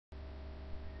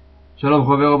שלום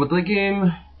חובבי רובוטריקים,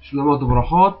 שלומות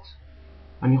וברכות.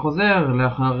 אני חוזר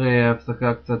לאחר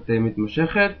הפסקה קצת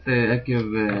מתמשכת עקב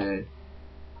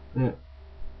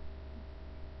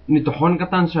ניתוחון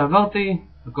קטן שעברתי.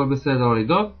 הכל בסדר, לא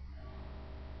לדאוג.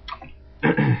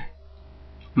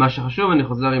 מה שחשוב, אני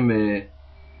חוזר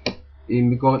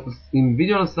עם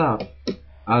וידאו נוסף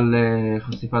על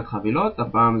חשיפת חבילות.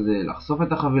 הפעם זה לחשוף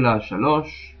את החבילה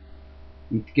 3,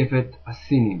 מתקפת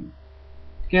הסינים.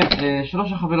 כן,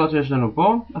 3 החבילות שיש לנו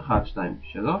פה, 1, 2,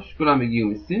 3, כולם הגיעו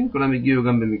מסין, כולם הגיעו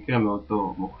גם במקרה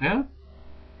מאותו מוכר.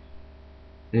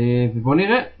 ובואו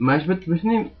נראה מה יש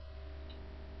בפנים.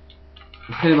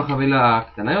 נתחיל עם החבילה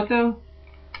הקטנה יותר,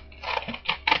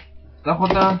 נפתח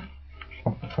אותה.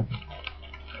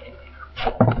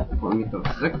 בואו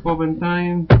מתעסק פה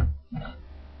בינתיים.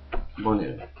 בואו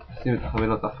נראה, נשים את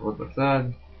החבילות האחרות בצד,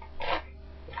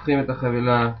 פותחים את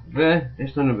החבילה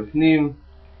ויש לנו בפנים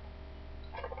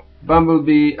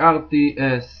במבלבי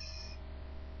RTS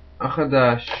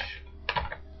החדש,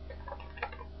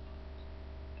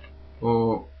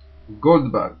 או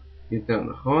גולדבאג יותר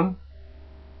נכון.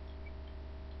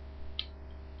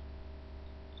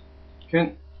 כן,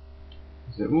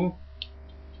 זהו.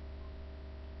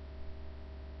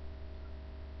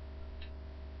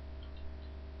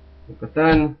 הוא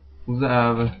קטן, הוא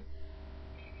זהב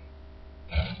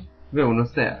והוא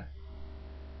נוסע.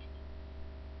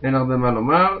 אין הרבה מה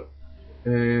לומר.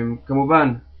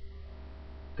 כמובן,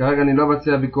 כרגע אני לא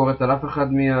בצע ביקורת על אף אחד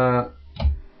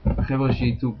מהחבר'ה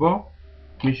שייצאו פה.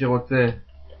 מי שרוצה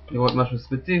לראות משהו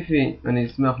ספציפי, אני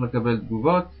אשמח לקבל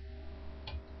תגובות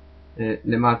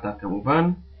למטה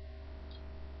כמובן.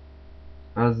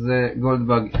 אז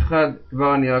גולדבאג 1,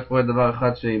 כבר אני רק רואה דבר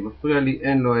אחד שמפריע לי,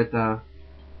 אין לו את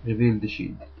ה-reveal the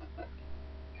sheet.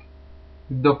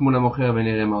 נבדוק מול המוכר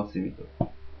ונראה מה עושים איתו.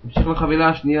 נמשיך לחבילה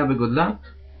השנייה בגודלה,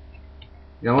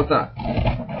 גם אותה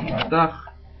נפתח.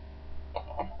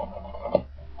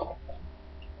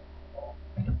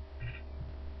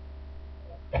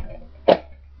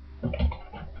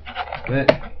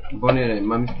 ובואו נראה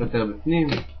מה מסתתר בפנים.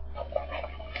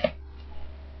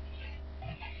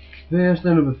 ויש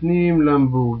לנו בפנים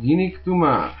למבורגיני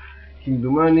כתומה,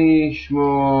 כמדומני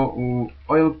שמו הוא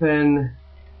אויל פן,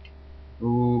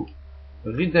 הוא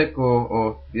רידקו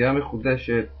או צפייה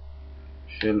מחודשת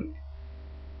של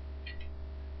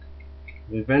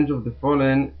Revenge of the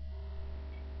Fallen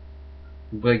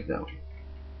Breakdown.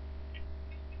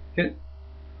 כן,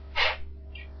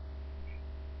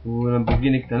 הוא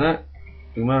למבורגיני קטנה,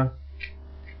 כתומה,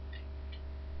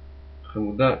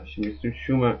 חמודה,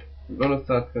 שמשום מה לא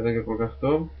נוצרת כרגע כל כך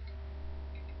טוב.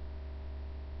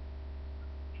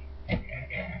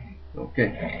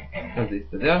 אוקיי, אז זה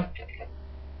יסתדר.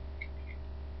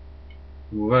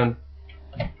 כמובן,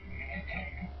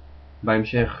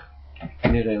 בהמשך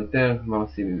נראה יותר מה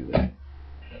עושים עם זה.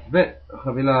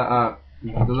 והחבילה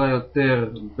הגדולה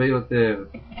יותר ביותר,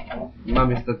 מה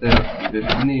מסתתר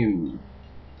בפנים.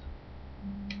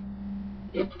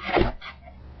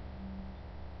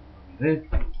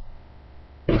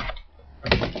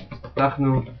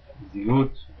 פתחנו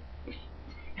זיהות,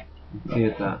 נוציא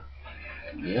את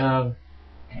הנייר.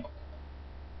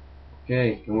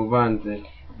 אוקיי, כמובן זה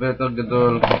הרבה יותר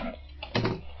גדול,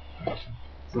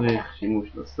 צריך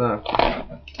שימוש נוסף,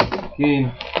 סכין.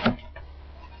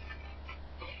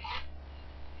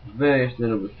 ויש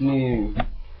לנו בפנים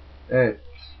את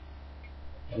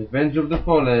Revenge of the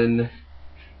Fallen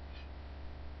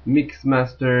Mix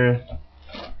Master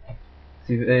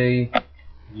צבעי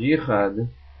G1,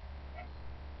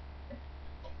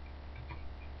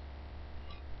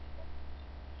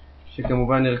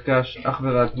 שכמובן נרכש אך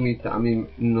ורק מטעמים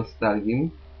נוסטלגיים.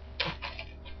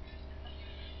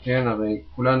 כן, הרי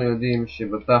כולנו יודעים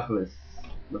שבתכלס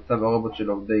מצב הרובוט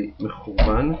שלו די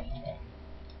מחורבן.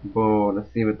 בואו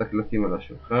נשים את הקלפים על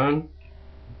השולחן.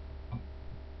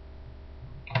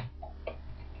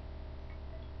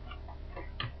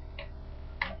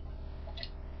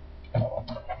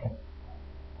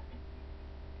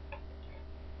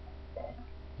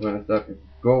 וננסה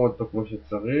לסגור אותו כמו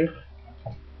שצריך,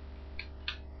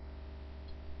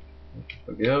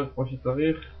 נסגר כמו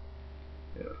שצריך.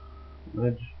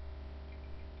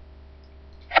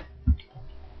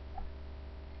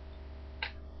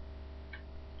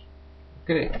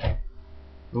 אוקיי,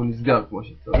 הוא נסגר כמו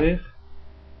שצריך.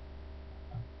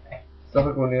 סך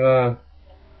הכל נראה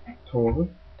טוב.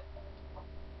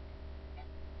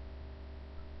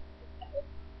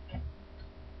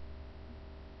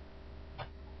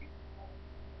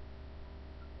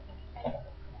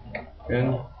 כן,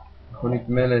 מכונית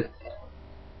מלט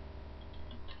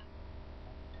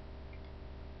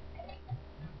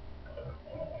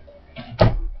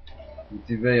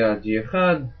צבעי ה-G1,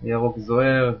 ירוק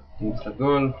זוהר עם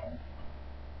סגול,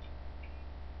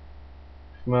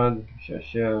 נחמד,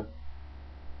 משעשע.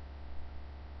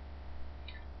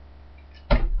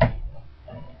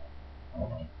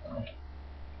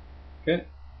 כן,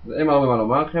 אז אין הרבה מה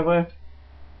לומר חבר'ה,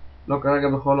 לא כרגע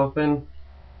בכל אופן,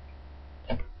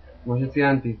 כמו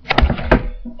שציינתי.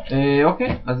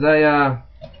 אוקיי, אז זה היה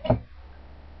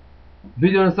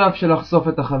וידאו נוסף של לחשוף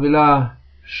את החבילה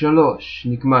 3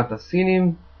 נקמת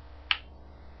הסינים.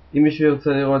 אם מישהו ירצה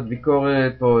לראות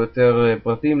ביקורת או יותר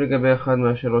פרטים לגבי אחד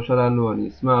מהשלוש שלנו, אני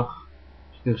אשמח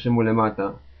שתרשמו למטה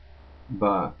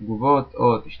בתגובות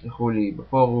או תשלחו לי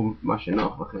בפורום, מה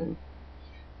שנוח לכם.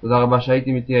 תודה רבה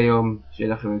שהייתם איתי היום,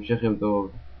 שיהיה לכם המשך יום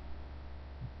טוב.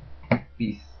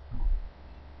 Peace.